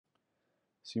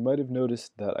So you might have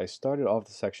noticed that I started off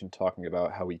the section talking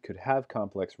about how we could have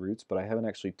complex roots, but I haven't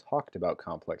actually talked about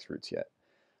complex roots yet.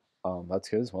 That's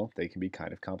because, well, they can be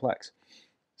kind of complex.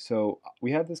 So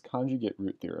we have this conjugate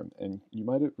root theorem, and you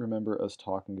might remember us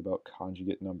talking about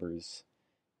conjugate numbers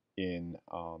in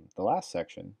the last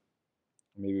section.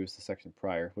 Maybe it was the section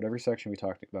prior, whatever section we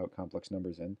talked about complex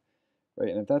numbers in, right?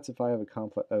 And if I have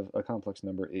a complex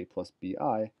number a plus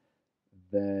bi,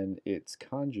 then its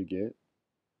conjugate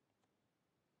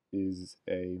is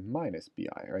a minus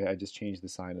bi, right? I just changed the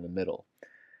sign in the middle.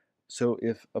 So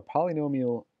if a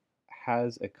polynomial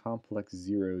has a complex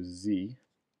 0 z,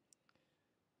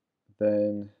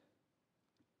 then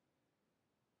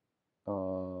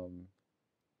the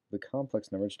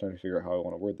complex number, just trying to figure out how I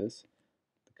want to word this,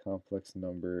 the complex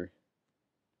number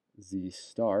z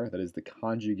star, that is the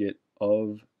conjugate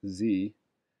of z,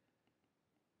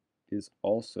 is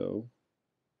also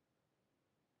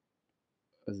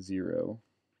a 0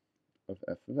 of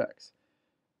f of x.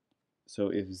 So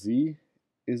if z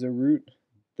is a root,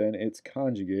 then its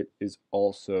conjugate is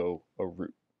also a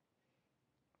root,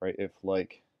 right? If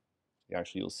like,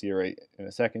 actually you'll see it right in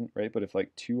a second, right? But if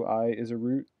like 2i is a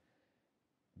root,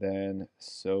 then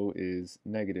so is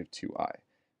negative 2i.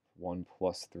 1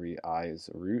 plus 3i is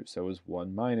a root, so is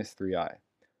 1 minus 3i.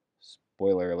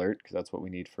 Spoiler alert, because that's what we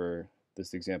need for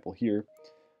this example here.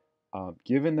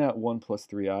 Given that 1 plus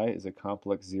 3i is a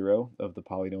complex 0 of the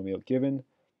polynomial given,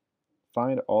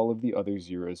 find all of the other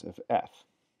zeros of f.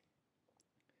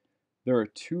 There are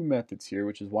two methods here,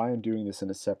 which is why I'm doing this in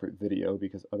a separate video,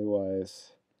 because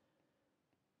otherwise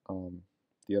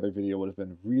the other video would have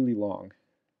been really long.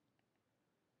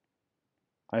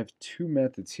 I have two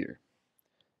methods here,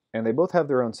 and they both have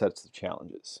their own sets of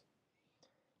challenges.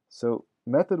 So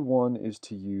method one is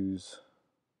to use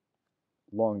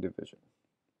long division.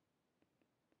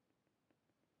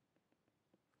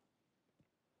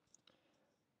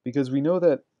 Because we know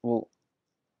that, well,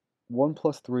 1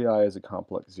 plus 3i is a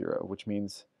complex 0, which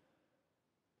means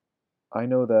I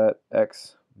know that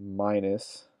x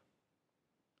minus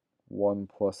 1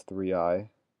 plus 3i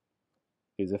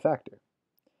is a factor.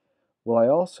 Well, I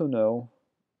also know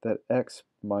that x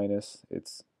minus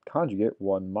its conjugate,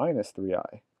 1 minus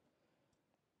 3i,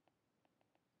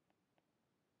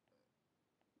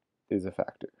 is a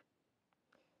factor.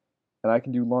 And I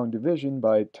can do long division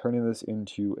by turning this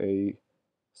into a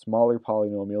smaller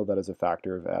polynomial that is a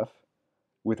factor of f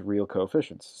with real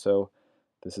coefficients. So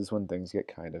this is when things get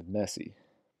kind of messy.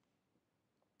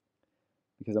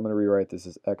 Because I'm going to rewrite this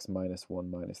as x minus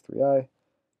 1 minus 3i,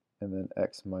 and then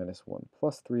x minus 1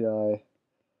 plus 3i,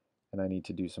 and I need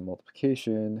to do some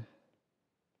multiplication.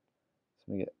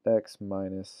 So I'm going to get x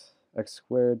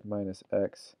squared minus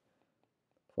x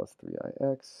plus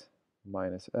 3ix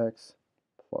minus x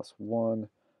plus 1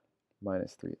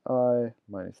 minus 3i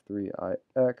minus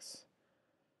 3ix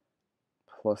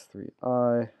plus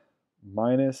 3i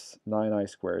minus 9i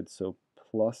squared, so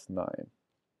plus 9.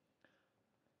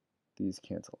 These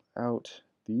cancel out.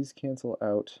 These cancel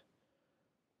out.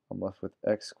 I'm left with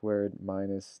x squared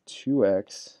minus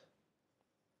 2x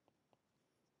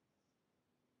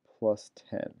plus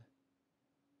 10.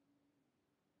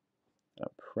 I'm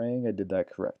praying I did that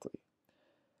correctly.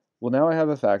 Well, now I have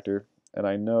a factor, and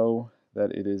I know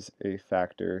that it is a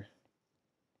factor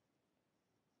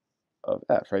of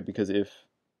f, right? Because if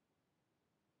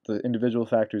the individual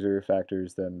factors are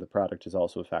factors, then the product is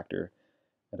also a factor.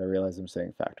 And I realize I'm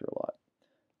saying factor a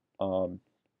lot.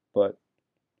 But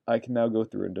I can now go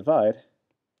through and divide.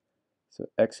 So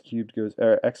x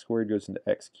squared goes into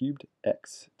x cubed,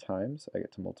 x times. I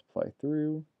get to multiply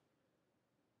through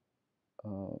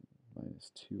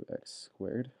minus 2x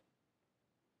squared.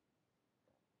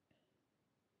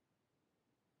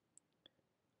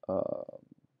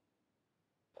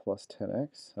 Plus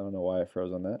 10x. I don't know why I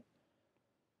froze on that.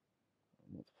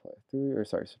 Multiply through, or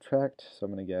sorry, subtract. So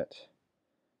I'm going to get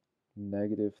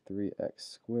negative 3x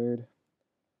squared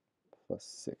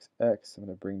plus 6x. I'm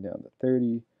going to bring down the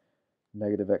 30.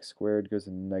 Negative x squared goes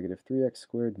into negative 3x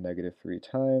squared, negative 3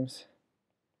 times.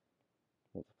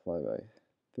 Multiply by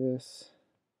this.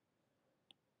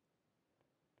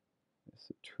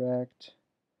 Subtract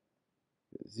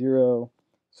 0.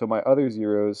 So my other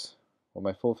zeros, well,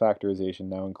 my full factorization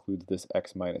now includes this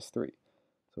x minus 3.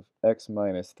 So if x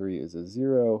minus 3 is a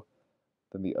 0,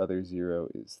 then the other 0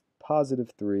 is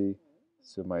positive 3.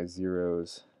 So my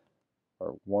zeros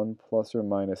are 1 plus or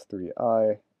minus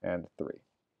 3i and 3.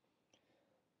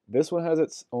 This one has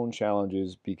its own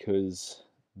challenges because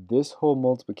this whole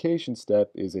multiplication step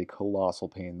is a colossal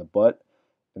pain in the butt,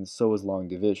 and so is long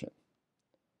division.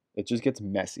 It just gets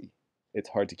messy. It's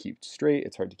hard to keep straight,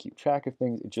 it's hard to keep track of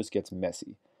things, it just gets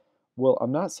messy. Well,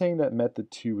 I'm not saying that method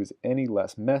 2 is any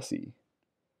less messy,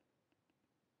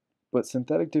 but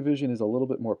synthetic division is a little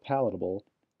bit more palatable.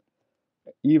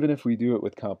 Even if we do it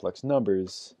with complex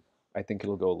numbers, I think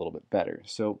it'll go a little bit better.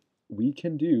 So we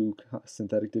can do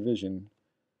synthetic division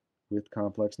with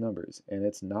complex numbers, and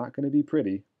it's not going to be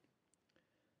pretty,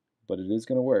 but it is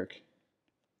going to work.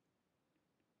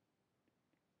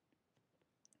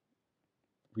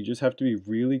 We just have to be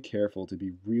really careful, to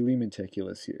be really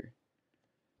meticulous here.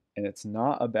 And it's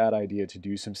not a bad idea to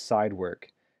do some side work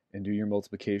and do your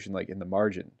multiplication like in the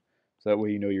margin. So that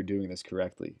way you know you're doing this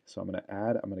correctly. So I'm going to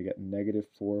add, I'm going to get negative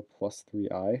 4 plus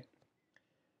 3i.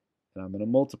 And I'm going to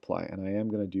multiply. And I am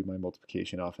going to do my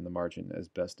multiplication off in the margin as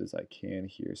best as I can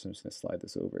here. So I'm just going to slide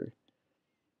this over.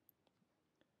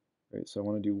 All right, so I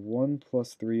want to do 1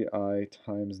 plus 3i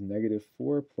times negative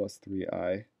 4 plus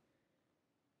 3i.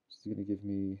 Which is going to give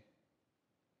me,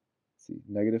 let's see,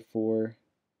 negative 4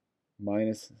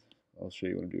 minus, I'll show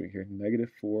you what I'm doing here,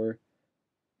 negative 4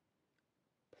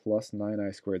 plus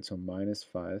 9i squared, so minus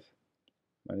 5,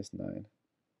 minus 9.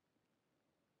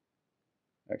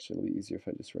 Actually, it'll be easier if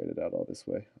I just write it out all this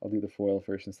way. I'll do the FOIL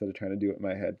first instead of trying to do it in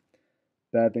my head.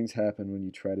 Bad things happen when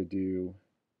you try to do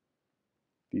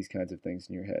these kinds of things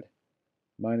in your head.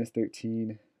 Minus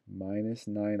 13 minus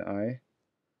 9i.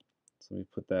 So let me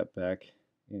put that back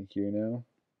in here now.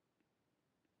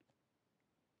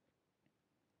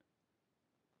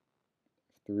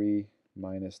 Three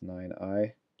minus 9i.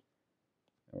 And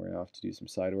we're going to have to do some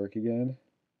side work again.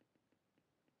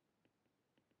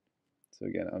 So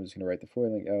again, I'm just going to write the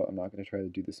foiling out. I'm not going to try to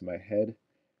do this in my head.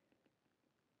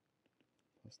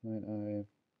 Plus 9i.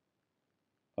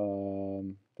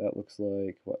 That looks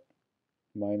like, what?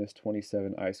 Minus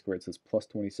 27i squared. So it's plus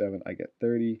 27. I get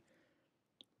 30.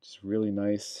 Which is really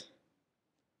nice.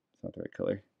 It's not the right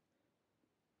color.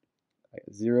 I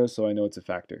get 0, so I know it's a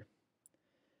factor.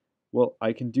 Well,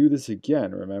 I can do this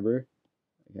again, remember?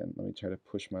 Again, let me try to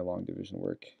push my long division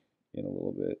work in a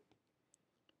little bit.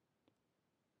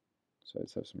 So I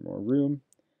just have some more room.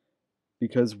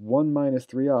 Because 1 minus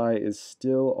 3i is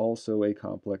still also a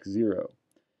complex 0.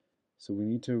 So we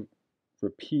need to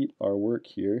repeat our work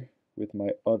here with my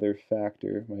other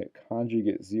factor, my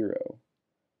conjugate 0.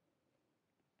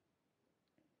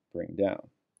 Bring down.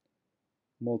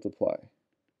 Multiply.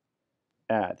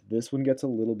 Add. This one gets a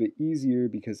little bit easier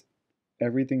because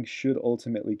everything should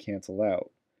ultimately cancel out.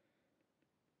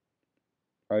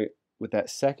 All right, with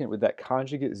that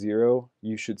conjugate 0,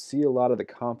 you should see a lot of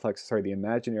the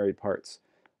imaginary parts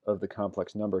of the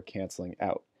complex number canceling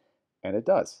out. And it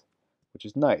does, which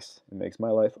is nice. It makes my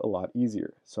life a lot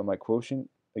easier. So my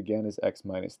quotient, again, is x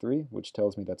minus 3, which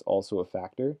tells me that's also a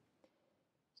factor.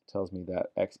 It tells me that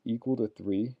x equal to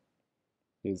 3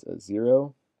 is a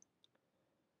 0.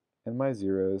 And my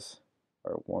zeros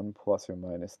are 1 plus or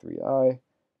minus 3i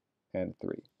and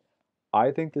 3. I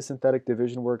think the synthetic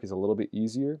division work is a little bit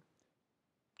easier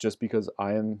just because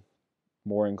I am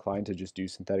more inclined to just do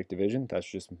synthetic division. That's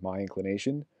just my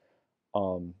inclination.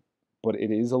 But it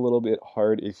is a little bit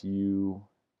hard if you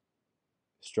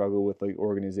struggle with like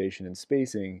organization and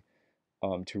spacing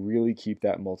to really keep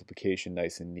that multiplication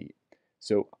nice and neat.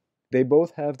 So they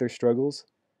both have their struggles.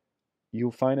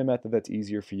 You'll find a method that's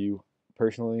easier for you.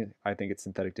 Personally, I think it's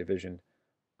synthetic division.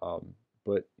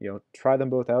 But try them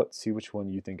both out, see which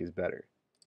one you think is better.